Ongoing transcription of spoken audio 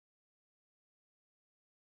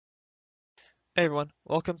Hey everyone,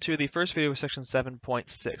 welcome to the first video of section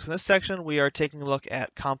 7.6. In this section, we are taking a look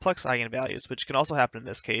at complex eigenvalues, which can also happen in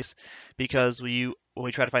this case because when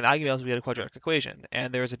we try to find eigenvalues, we get a quadratic equation,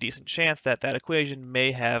 and there is a decent chance that that equation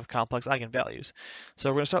may have complex eigenvalues. So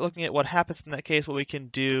we're going to start looking at what happens in that case, what we can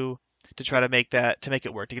do to try to make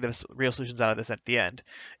it work, to get us real solutions out of this at the end.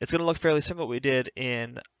 It's going to look fairly similar to what we did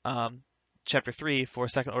in chapter 3 for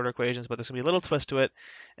second order equations, but there's going to be a little twist to it,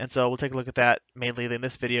 and so we'll take a look at that mainly in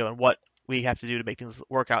this video and what we have to do to make things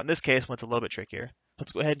work out in this case when it's a little bit trickier.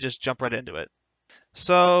 Let's go ahead and just jump right into it.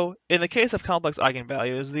 So in the case of complex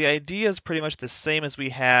eigenvalues, the idea is pretty much the same as we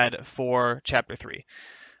had for chapter 3.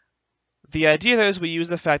 The idea there is we use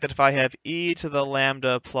the fact that if I have e to the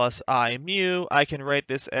lambda plus I mu, I can write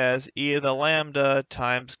this as e to the lambda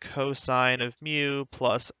times cosine of mu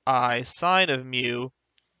plus I sine of mu,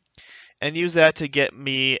 and use that to get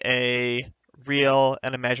me a real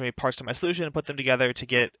and imaginary parts to my solution and put them together to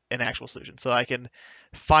get an actual solution. So I can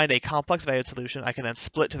find a complex valued solution. I can then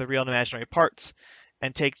split to the real and imaginary parts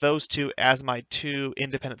and take those two as my two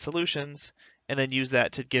independent solutions and then use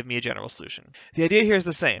that to give me a general solution. The idea here is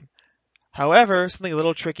the same. However, something a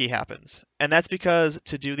little tricky happens, and that's because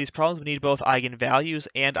to do these problems we need both eigenvalues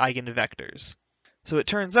and eigenvectors. So it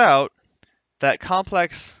turns out that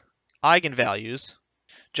complex eigenvalues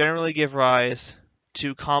generally give rise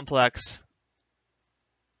to complex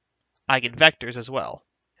eigenvectors as well.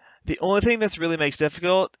 The only thing that's really makes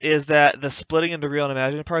difficult is that the splitting into real and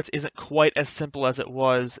imaginary parts isn't quite as simple as it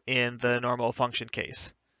was in the normal function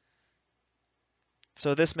case.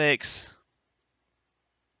 So this makes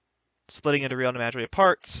splitting into real and imaginary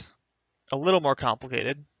parts a little more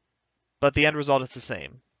complicated, but the end result is the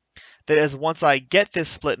same. That is, once I get this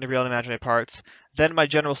split into real and imaginary parts, then my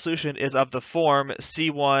general solution is of the form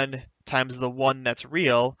C1 times the one that's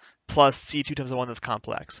real plus C2 times the one that's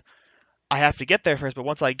complex. I have to get there first, but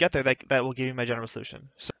once I get there, that will give me my general solution.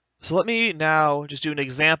 So let me now just do an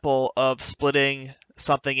example of splitting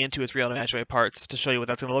something into its real and imaginary parts to show you what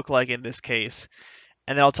that's going to look like in this case,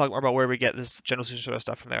 and then I'll talk more about where we get this general solution sort of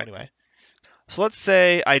stuff from there anyway. So let's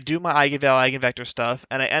say I do my eigenvalue, eigenvector stuff,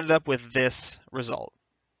 and I ended up with this result.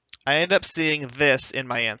 I end up seeing this in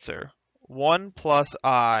my answer. 1 plus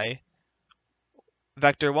I,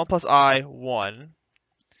 vector 1 plus I, 1,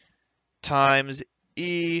 times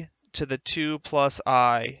e to the 2 plus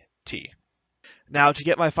I, t. Now, to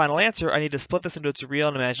get my final answer, I need to split this into its real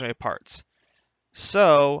and imaginary parts.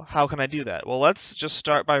 So, how can I do that? Well, let's just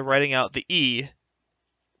start by writing out the e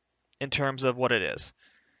in terms of what it is.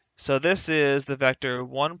 So this is the vector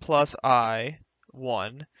 1 plus I,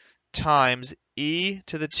 1, times e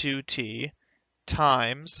to the 2t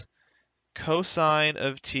times cosine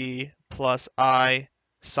of t plus I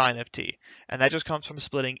sine of t. And that just comes from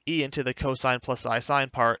splitting e into the cosine plus I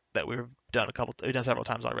sine part that we've done several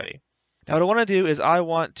times already. Now what I want to do is I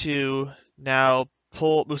want to now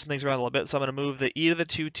move some things around a little bit. So I'm going to move the e to the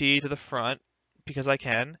 2t to the front because I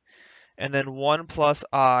can. And then 1 plus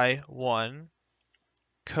I, 1,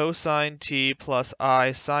 cosine t plus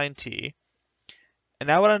I sine t. And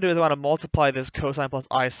now what I'm going to do is I want to multiply this cosine plus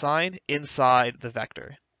I sine inside the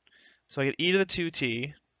vector. So I get e to the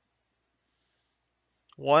 2t,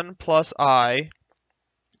 1 plus I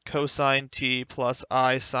cosine t plus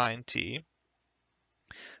I sine t,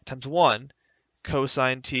 times 1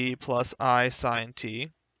 cosine t plus I sine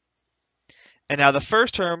t. And now the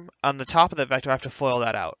first term on the top of the vector, I have to FOIL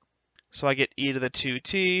that out. So I get e to the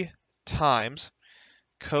 2t times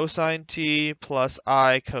cosine t plus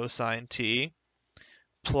I cosine t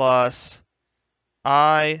plus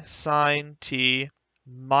I sine t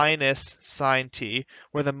minus sine t,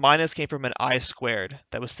 where the minus came from an I squared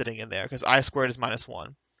that was sitting in there, because I squared is minus 1.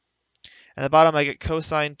 And at the bottom I get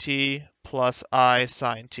cosine t plus I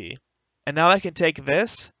sine t. And now I can take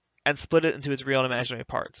this and split it into its real and imaginary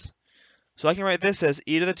parts. So I can write this as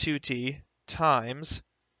e to the 2t times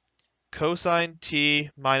cosine t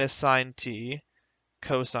minus sine t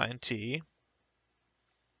cosine t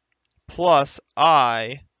plus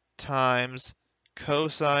I times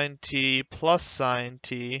cosine t plus sine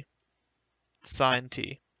t sine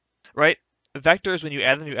t. Right? Vectors, when you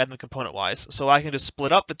add them component-wise. So I can just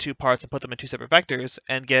split up the two parts and put them in two separate vectors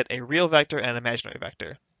and get a real vector and an imaginary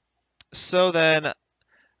vector. So then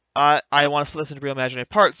I want to split this into real imaginary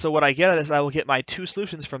parts. So what I get out of this, I will get my two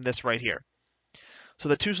solutions from this right here. So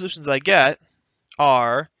the two solutions I get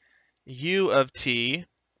are u of t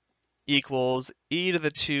equals e to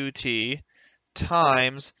the 2t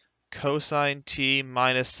times cosine t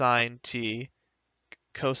minus sine t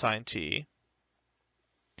cosine t,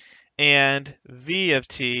 and v of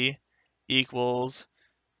t equals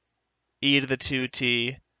e to the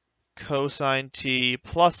 2t cosine t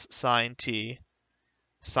plus sine t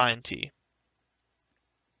sine t.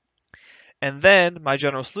 And then my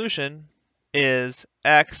general solution is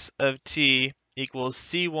x of t equals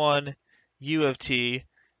c1 u of t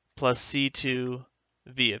plus c2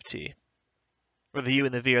 v of t. Where the u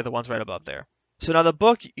and the v are the ones right above there. So now the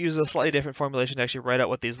book uses a slightly different formulation to actually write out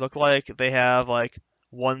what these look like. They have like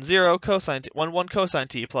 1, 0 cosine t, 1, 1 cosine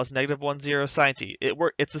t plus negative 1, 0 sine t.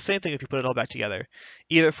 It's the same thing if you put it all back together.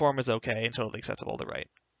 Either form is okay and totally acceptable to write.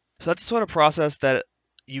 So that's the sort of process that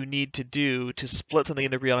you need to do to split something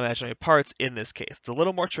into real and imaginary parts in this case. It's a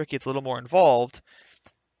little more tricky, it's a little more involved,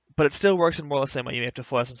 but it still works in more or less the same way. You may have to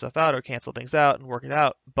FOIL some stuff out or cancel things out and work it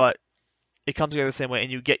out, but it comes together the same way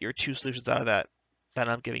and you get your two solutions out of that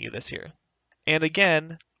I'm giving you this here. And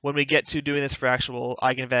again, when we get to doing this for actual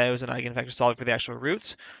eigenvalues and eigenvector solving for the actual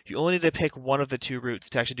roots, you only need to pick one of the two roots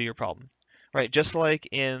to actually do your problem, right? Just like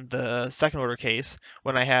in the second order case,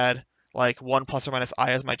 when I had like 1 plus or minus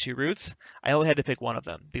I as my two roots, I only had to pick one of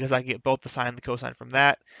them because I could get both the sine and the cosine from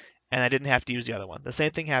that, and I didn't have to use the other one. The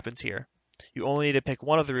same thing happens here. You only need to pick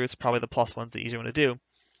one of the roots, probably the plus one's the easier one to do,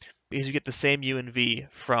 because you get the same u and v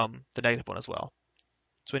from the negative one as well.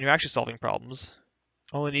 So when you're actually solving problems,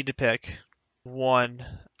 only need to pick one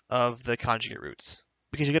of the conjugate roots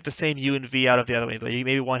because you get the same u and v out of the other one.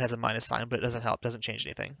 Maybe one has a minus sign, but it doesn't help, doesn't change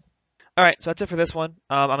anything. All right, so that's it for this one.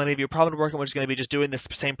 I'm going to give you a problem to work on, which is going to be just doing this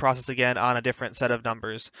same process again on a different set of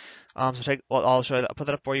numbers. I'll show you, I'll put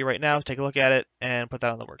that up for you right now. Take a look at it and put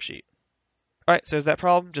that on the worksheet. All right, so there's that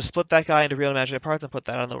problem. Just split that guy into real and imaginary parts and put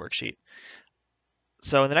that on the worksheet.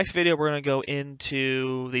 So in the next video, we're going to go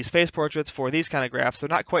into these phase portraits for these kind of graphs. They're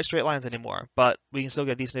not quite straight lines anymore, but we can still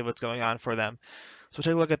get a decent idea of what's going on for them. So we'll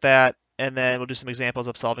take a look at that, and then we'll do some examples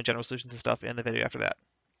of solving general solutions and stuff in the video after that.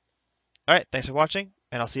 All right, thanks for watching,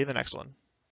 and I'll see you in the next one.